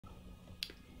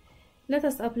Let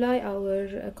us apply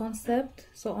our concept.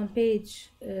 So on page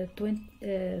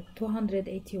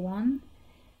 281,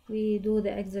 we do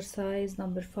the exercise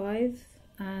number 5,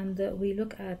 and we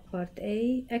look at part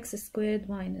A. X squared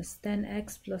minus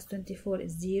 10x plus 24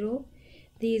 is 0.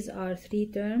 These are three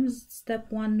terms.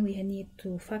 Step 1, we need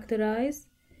to factorize.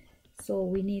 So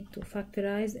we need to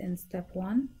factorize in step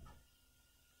 1.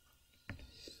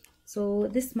 So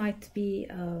this might be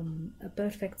a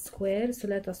perfect square. So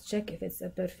let us check if it's a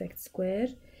perfect square.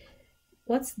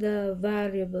 What's the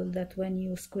variable that when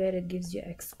you square it gives you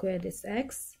x squared? It's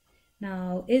x.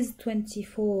 Now, is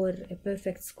 24 a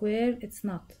perfect square? It's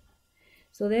not.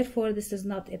 So therefore, this is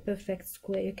not a perfect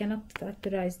square. You cannot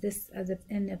factorize this as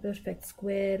in a perfect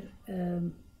square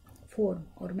form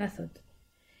or method.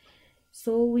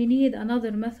 So we need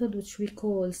another method which we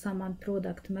call sum and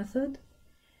product method.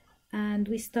 And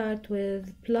we start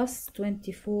with plus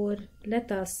 24. Let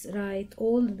us write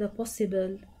all the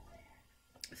possible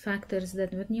factors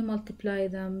that when you multiply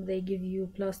them, they give you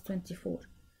plus 24.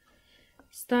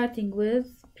 Starting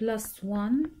with plus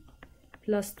 1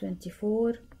 plus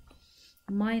 24,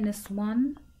 minus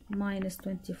 1 minus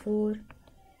 24,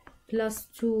 plus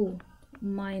 2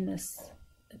 minus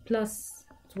plus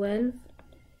 12,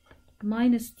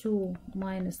 minus 2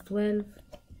 minus 12,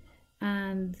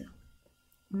 and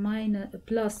minus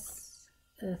plus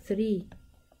 3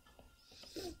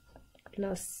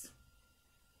 plus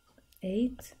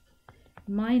 8,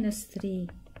 minus 3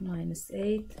 minus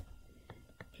 8,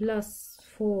 plus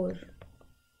 4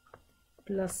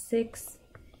 plus 6,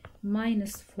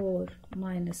 minus 4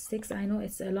 minus 6. I know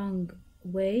it's a long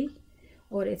way,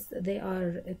 or they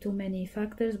are too many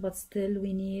factors, but still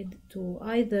we need to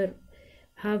either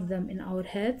have them in our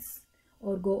heads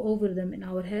or go over them in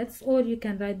our heads, or you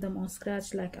can write them on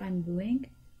scratch like I'm doing.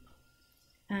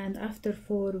 And after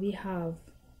 4 we have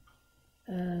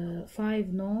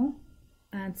 5 no,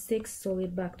 and 6, so we're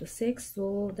back to 6.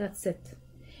 So that's it.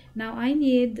 Now I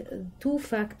need two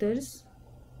factors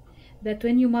that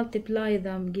when you multiply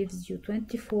them gives you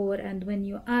 24, and when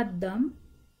you add them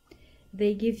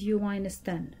they give you minus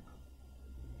 10.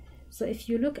 So if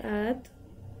you look at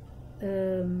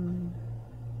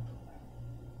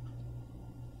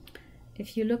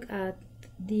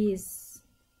these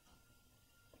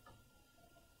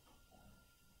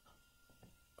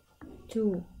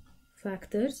two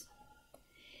factors,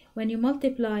 when you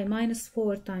multiply minus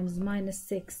 4 times minus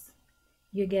 6,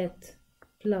 you get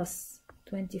plus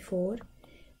 24.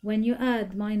 When you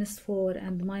add minus 4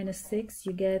 and minus 6,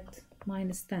 you get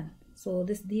minus 10. So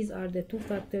these are the two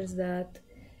factors that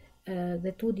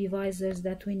the two divisors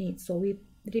that we need. So we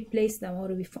replace them,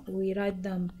 or we write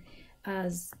them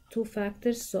as two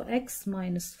factors. So x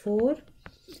minus 4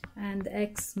 and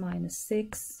x minus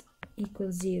 6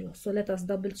 equals 0. So let us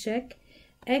double check.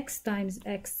 X times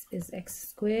x is x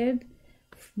squared,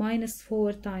 minus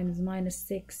 4 times minus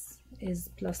 6 is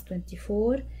plus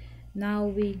 24. Now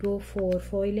we go for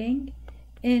foiling.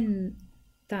 N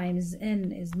times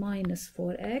n is minus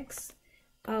 4x,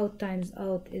 out times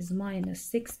out is minus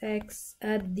 6x.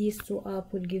 Add these two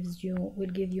up will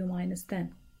give you minus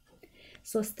 10.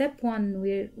 So step 1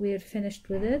 we're finished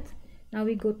with it. Now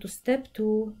we go to step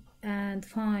 2 and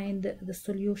find the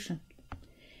solution.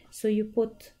 So you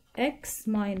put x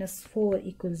minus 4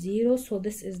 equals 0. So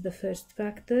this is the first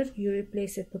factor. You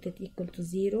replace it, put it equal to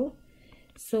 0.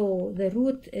 So the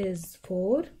root is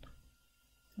 4.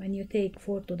 When you take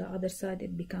 4 to the other side,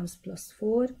 it becomes plus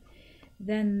 4.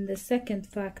 Then the second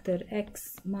factor,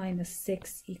 x minus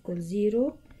 6 equals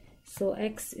 0. So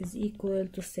x is equal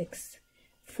to 6.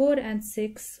 4 and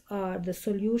 6 are the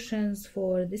solutions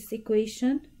for this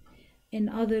equation. In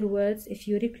other words, if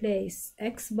you replace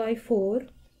x by 4,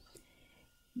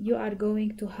 you are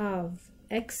going to have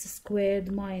x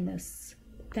squared minus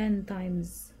 10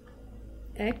 times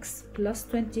x plus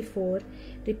 24.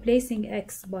 Replacing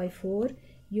x by 4,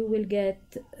 you will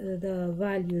get the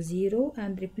value 0,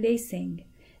 and replacing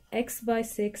x by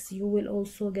 6, you will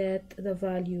also get the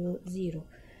value 0.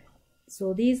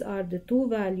 So these are the two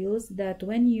values that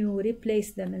when you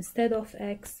replace them instead of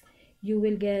x, you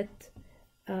will get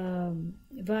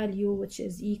value which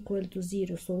is equal to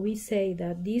 0. So we say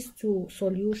that these two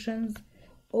solutions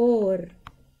or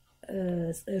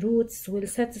roots will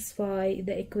satisfy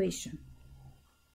the equation.